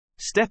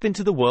Step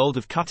into the world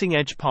of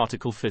cutting-edge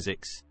particle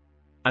physics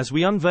as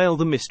we unveil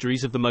the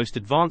mysteries of the most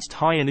advanced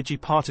high-energy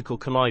particle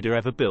collider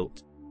ever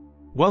built.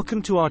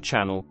 Welcome to our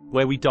channel,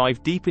 where we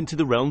dive deep into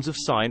the realms of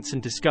science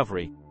and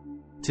discovery.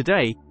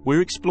 Today,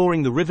 we're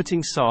exploring the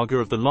riveting saga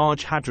of the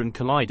Large Hadron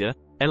Collider,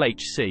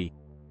 LHC,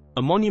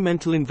 a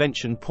monumental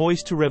invention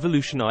poised to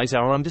revolutionize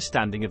our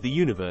understanding of the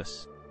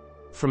universe.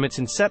 From its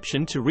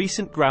inception to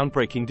recent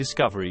groundbreaking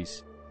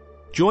discoveries.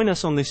 Join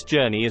us on this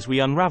journey as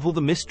we unravel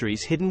the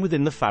mysteries hidden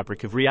within the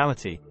fabric of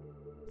reality.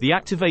 The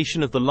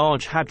activation of the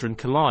Large Hadron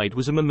Collider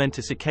was a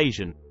momentous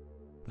occasion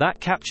that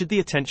captured the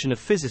attention of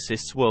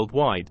physicists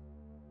worldwide.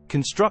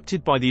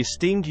 Constructed by the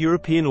esteemed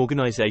European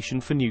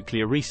Organization for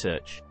Nuclear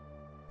Research,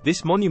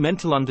 this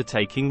monumental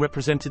undertaking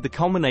represented the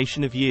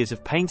culmination of years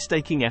of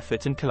painstaking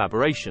effort and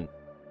collaboration.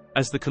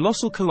 As the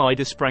colossal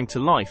collider sprang to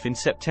life in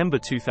September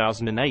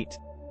 2008,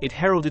 it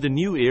heralded a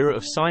new era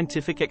of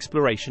scientific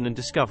exploration and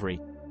discovery,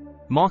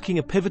 marking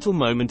a pivotal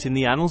moment in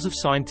the annals of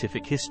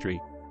scientific history.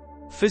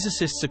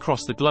 Physicists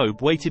across the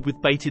globe waited with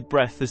bated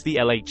breath as the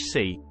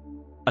LHC,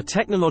 a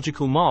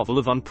technological marvel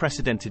of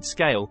unprecedented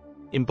scale,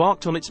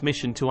 embarked on its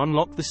mission to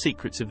unlock the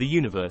secrets of the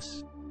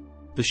universe.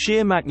 The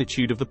sheer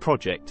magnitude of the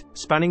project,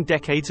 spanning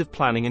decades of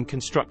planning and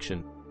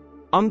construction,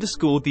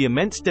 underscored the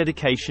immense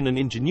dedication and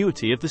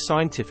ingenuity of the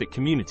scientific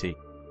community.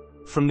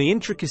 From the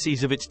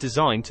intricacies of its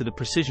design to the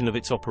precision of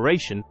its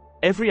operation,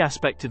 every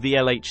aspect of the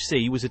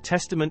LHC was a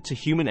testament to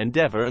human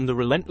endeavor and the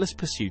relentless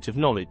pursuit of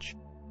knowledge.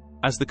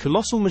 As the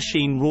colossal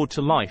machine roared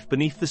to life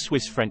beneath the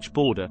Swiss-French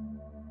border,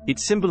 it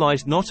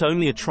symbolized not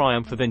only a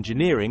triumph of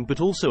engineering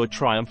but also a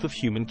triumph of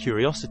human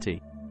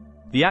curiosity.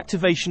 The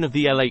activation of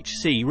the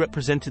LHC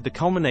represented the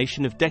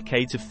culmination of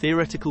decades of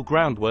theoretical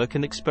groundwork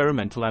and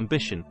experimental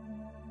ambition,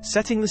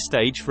 setting the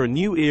stage for a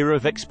new era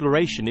of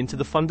exploration into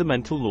the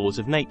fundamental laws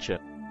of nature.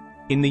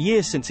 In the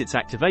years since its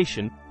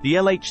activation, the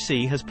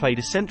LHC has played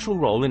a central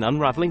role in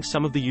unraveling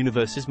some of the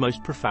universe's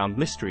most profound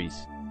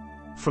mysteries.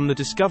 From the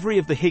discovery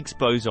of the Higgs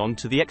boson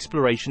to the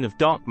exploration of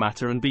dark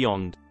matter and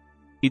beyond,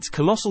 its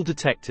colossal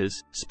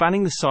detectors,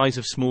 spanning the size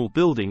of small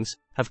buildings,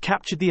 have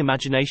captured the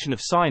imagination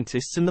of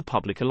scientists and the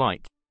public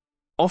alike,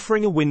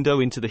 offering a window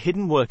into the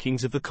hidden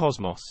workings of the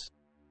cosmos.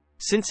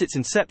 Since its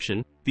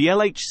inception, the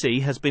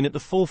LHC has been at the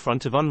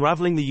forefront of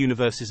unraveling the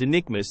universe's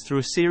enigmas through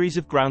a series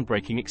of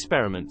groundbreaking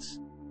experiments.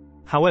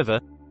 However,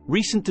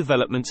 recent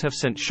developments have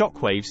sent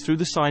shockwaves through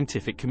the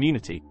scientific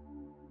community.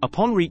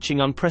 Upon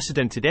reaching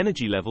unprecedented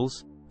energy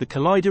levels, the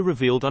collider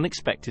revealed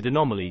unexpected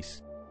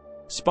anomalies,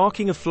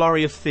 sparking a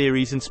flurry of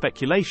theories and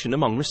speculation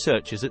among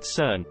researchers at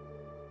CERN.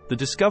 The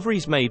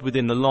discoveries made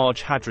within the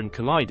Large Hadron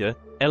Collider,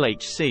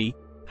 LHC,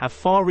 have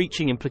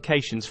far-reaching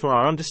implications for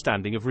our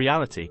understanding of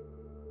reality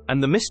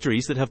and the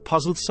mysteries that have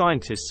puzzled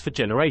scientists for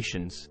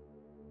generations.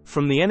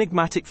 From the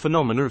enigmatic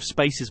phenomena of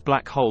space's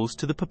black holes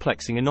to the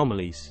perplexing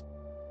anomalies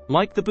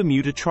like the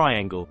Bermuda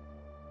Triangle,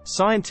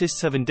 scientists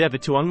have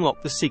endeavored to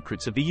unlock the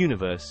secrets of the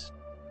universe.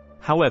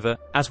 However,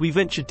 as we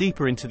venture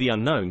deeper into the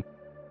unknown,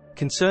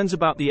 concerns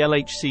about the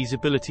LHC's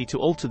ability to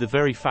alter the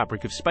very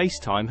fabric of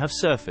space-time have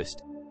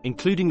surfaced,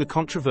 including the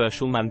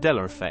controversial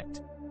Mandela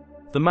effect.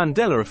 The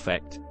Mandela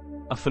effect,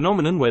 a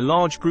phenomenon where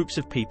large groups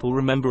of people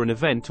remember an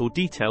event or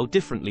detail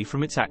differently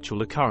from its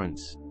actual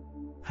occurrence,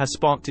 has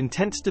sparked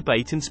intense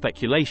debate and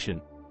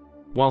speculation.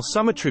 While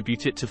some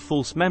attribute it to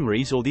false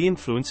memories or the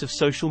influence of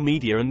social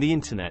media and the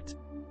internet,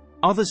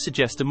 others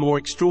suggest a more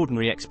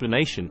extraordinary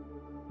explanation,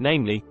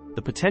 namely,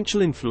 the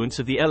potential influence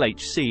of the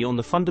LHC on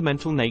the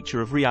fundamental nature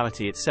of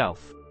reality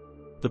itself.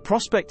 The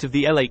prospect of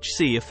the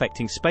LHC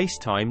affecting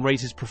space-time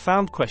raises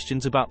profound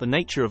questions about the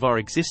nature of our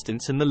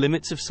existence and the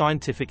limits of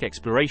scientific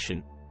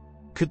exploration.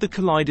 Could the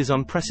collider's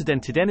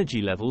unprecedented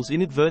energy levels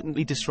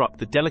inadvertently disrupt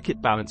the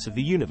delicate balance of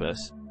the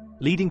universe,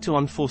 leading to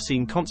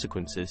unforeseen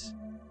consequences?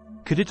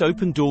 Could it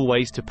open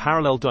doorways to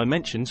parallel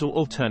dimensions or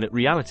alternate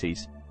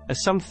realities,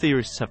 as some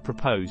theorists have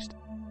proposed?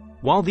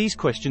 While these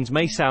questions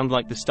may sound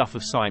like the stuff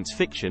of science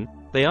fiction,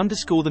 they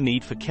underscore the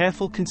need for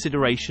careful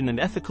consideration and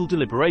ethical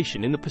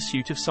deliberation in the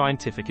pursuit of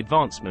scientific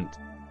advancement.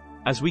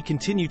 As we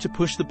continue to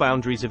push the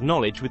boundaries of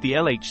knowledge with the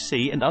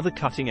LHC and other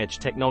cutting-edge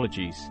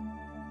technologies,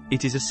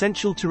 it is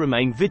essential to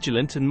remain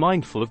vigilant and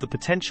mindful of the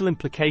potential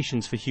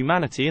implications for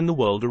humanity and the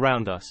world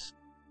around us.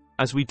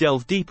 As we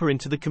delve deeper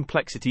into the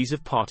complexities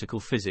of particle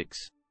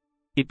physics,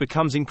 it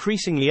becomes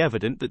increasingly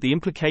evident that the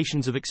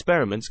implications of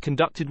experiments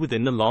conducted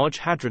within the Large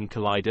Hadron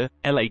Collider,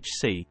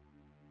 LHC,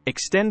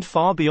 extend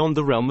far beyond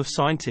the realm of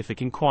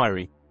scientific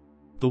inquiry.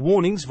 The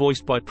warnings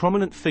voiced by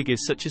prominent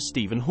figures such as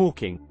Stephen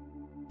Hawking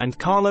and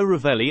Carlo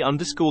Ravelli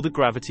underscore the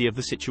gravity of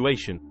the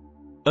situation,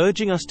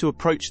 urging us to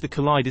approach the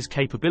collider's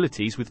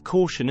capabilities with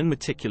caution and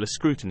meticulous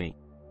scrutiny.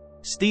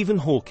 Stephen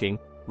Hawking,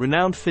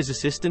 renowned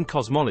physicist and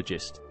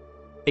cosmologist,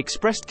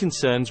 expressed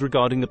concerns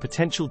regarding the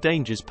potential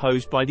dangers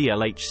posed by the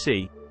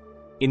LHC.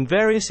 In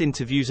various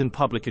interviews and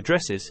public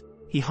addresses,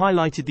 he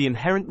highlighted the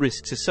inherent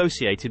risks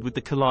associated with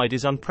the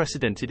collider's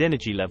unprecedented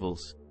energy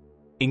levels,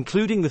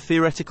 including the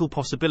theoretical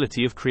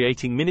possibility of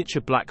creating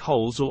miniature black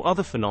holes or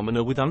other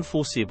phenomena with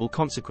unforeseeable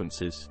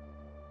consequences.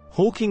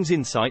 Hawking's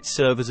insights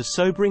serve as a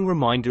sobering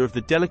reminder of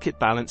the delicate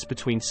balance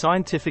between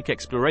scientific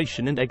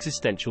exploration and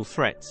existential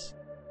threats.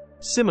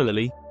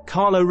 Similarly,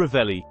 Carlo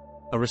Ravelli,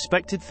 a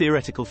respected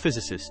theoretical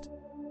physicist,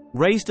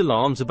 raised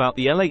alarms about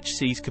the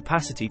LHC's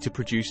capacity to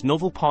produce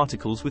novel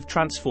particles with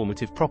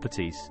transformative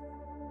properties.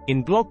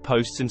 In blog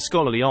posts and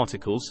scholarly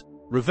articles,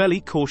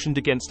 Ravelli cautioned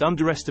against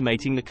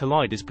underestimating the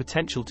collider's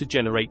potential to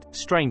generate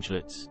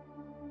strangelets,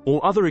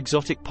 or other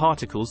exotic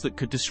particles that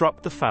could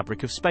disrupt the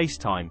fabric of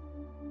spacetime.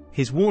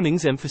 His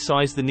warnings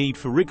emphasized the need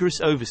for rigorous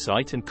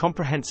oversight and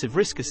comprehensive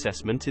risk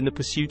assessment in the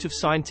pursuit of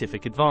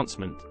scientific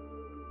advancement.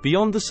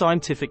 Beyond the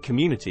scientific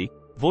community,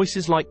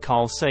 voices like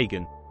Carl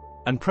Sagan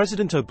and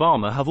President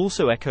Obama have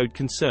also echoed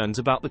concerns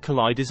about the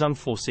collider's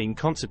unforeseen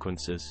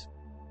consequences.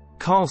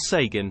 Carl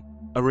Sagan,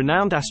 a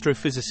renowned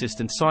astrophysicist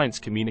and science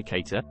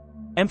communicator,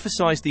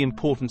 emphasized the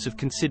importance of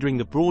considering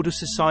the broader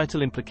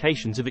societal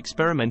implications of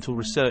experimental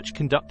research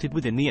conducted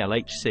within the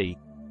LHC.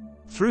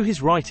 Through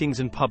his writings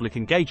and public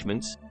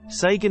engagements,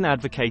 Sagan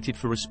advocated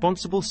for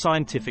responsible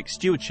scientific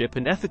stewardship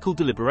and ethical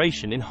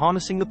deliberation in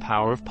harnessing the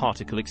power of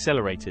particle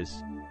accelerators.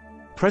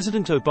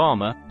 President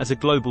Obama, as a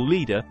global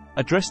leader,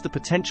 addressed the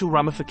potential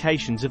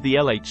ramifications of the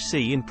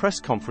LHC in press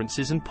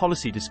conferences and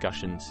policy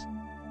discussions.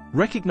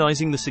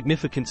 Recognizing the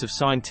significance of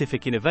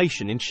scientific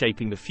innovation in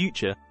shaping the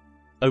future,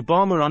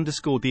 Obama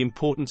underscored the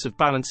importance of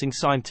balancing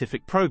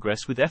scientific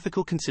progress with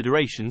ethical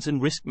considerations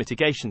and risk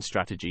mitigation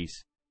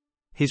strategies.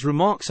 His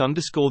remarks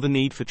underscore the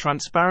need for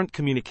transparent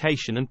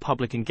communication and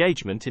public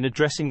engagement in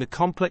addressing the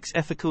complex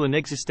ethical and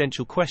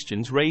existential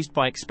questions raised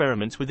by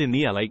experiments within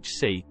the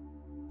LHC.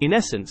 In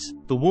essence,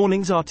 the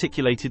warnings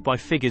articulated by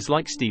figures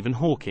like Stephen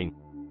Hawking,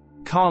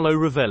 Carlo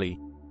Ravelli,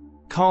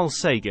 Carl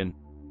Sagan,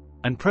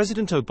 and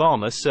President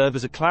Obama serve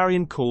as a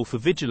clarion call for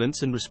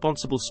vigilance and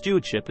responsible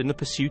stewardship in the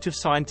pursuit of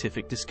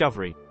scientific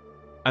discovery.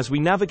 As we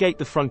navigate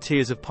the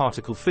frontiers of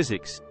particle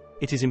physics,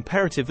 it is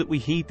imperative that we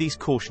heed these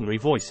cautionary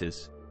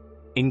voices,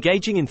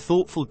 engaging in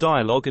thoughtful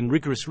dialogue and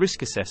rigorous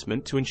risk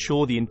assessment to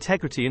ensure the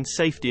integrity and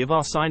safety of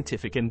our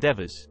scientific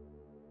endeavors.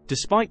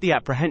 Despite the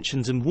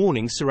apprehensions and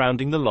warnings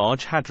surrounding the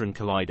Large Hadron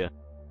Collider,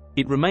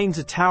 it remains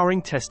a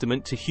towering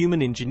testament to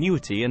human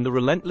ingenuity and the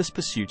relentless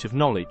pursuit of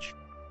knowledge.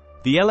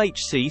 The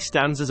LHC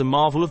stands as a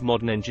marvel of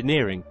modern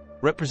engineering,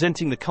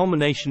 representing the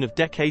culmination of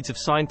decades of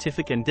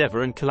scientific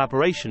endeavor and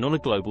collaboration on a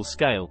global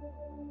scale.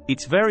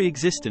 Its very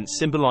existence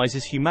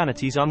symbolizes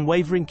humanity's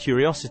unwavering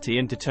curiosity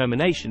and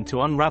determination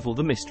to unravel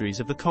the mysteries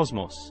of the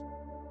cosmos.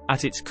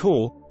 At its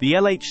core, the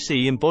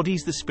LHC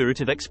embodies the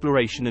spirit of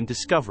exploration and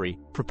discovery,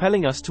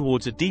 propelling us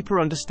towards a deeper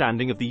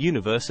understanding of the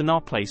universe and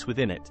our place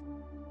within it.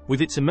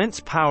 With its immense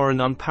power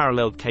and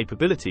unparalleled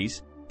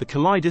capabilities, the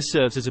collider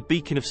serves as a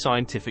beacon of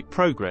scientific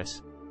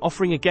progress,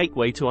 offering a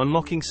gateway to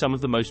unlocking some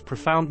of the most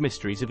profound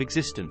mysteries of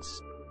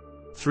existence.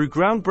 Through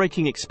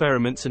groundbreaking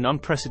experiments and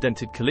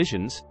unprecedented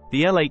collisions,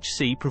 the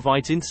LHC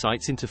provides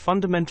insights into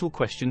fundamental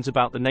questions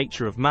about the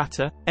nature of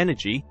matter,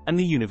 energy, and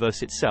the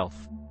universe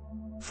itself.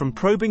 From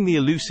probing the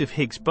elusive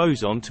Higgs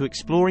boson to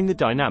exploring the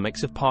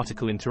dynamics of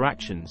particle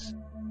interactions,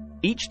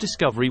 each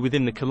discovery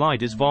within the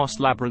collider's vast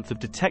labyrinth of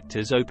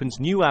detectors opens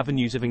new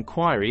avenues of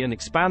inquiry and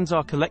expands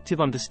our collective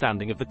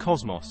understanding of the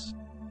cosmos.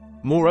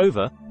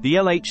 Moreover, the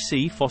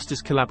LHC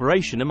fosters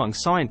collaboration among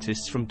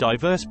scientists from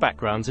diverse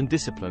backgrounds and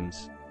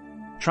disciplines,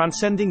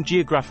 transcending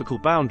geographical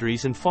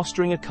boundaries and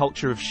fostering a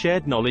culture of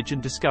shared knowledge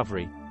and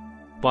discovery.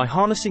 By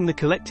harnessing the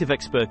collective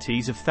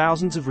expertise of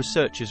thousands of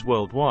researchers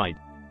worldwide,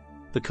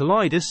 the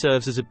collider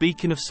serves as a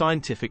beacon of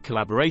scientific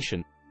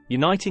collaboration,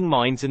 uniting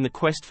minds in the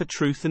quest for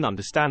truth and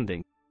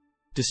understanding.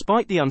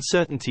 Despite the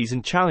uncertainties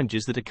and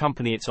challenges that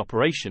accompany its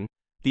operation,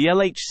 the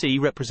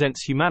LHC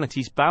represents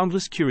humanity's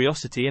boundless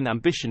curiosity and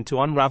ambition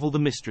to unravel the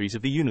mysteries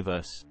of the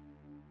universe.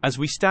 As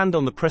we stand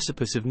on the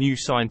precipice of new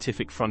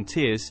scientific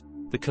frontiers,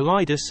 the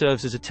collider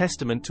serves as a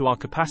testament to our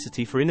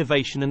capacity for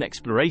innovation and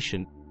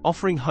exploration,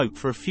 offering hope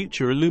for a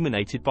future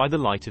illuminated by the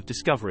light of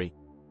discovery.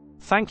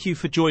 Thank you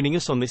for joining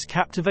us on this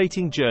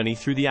captivating journey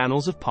through the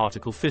annals of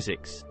particle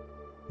physics.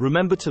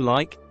 Remember to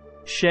like,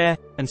 share,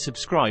 and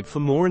subscribe for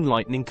more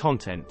enlightening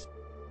content.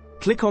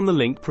 Click on the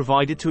link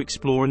provided to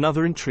explore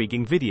another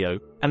intriguing video,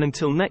 and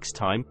until next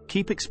time,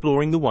 keep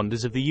exploring the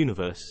wonders of the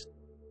universe.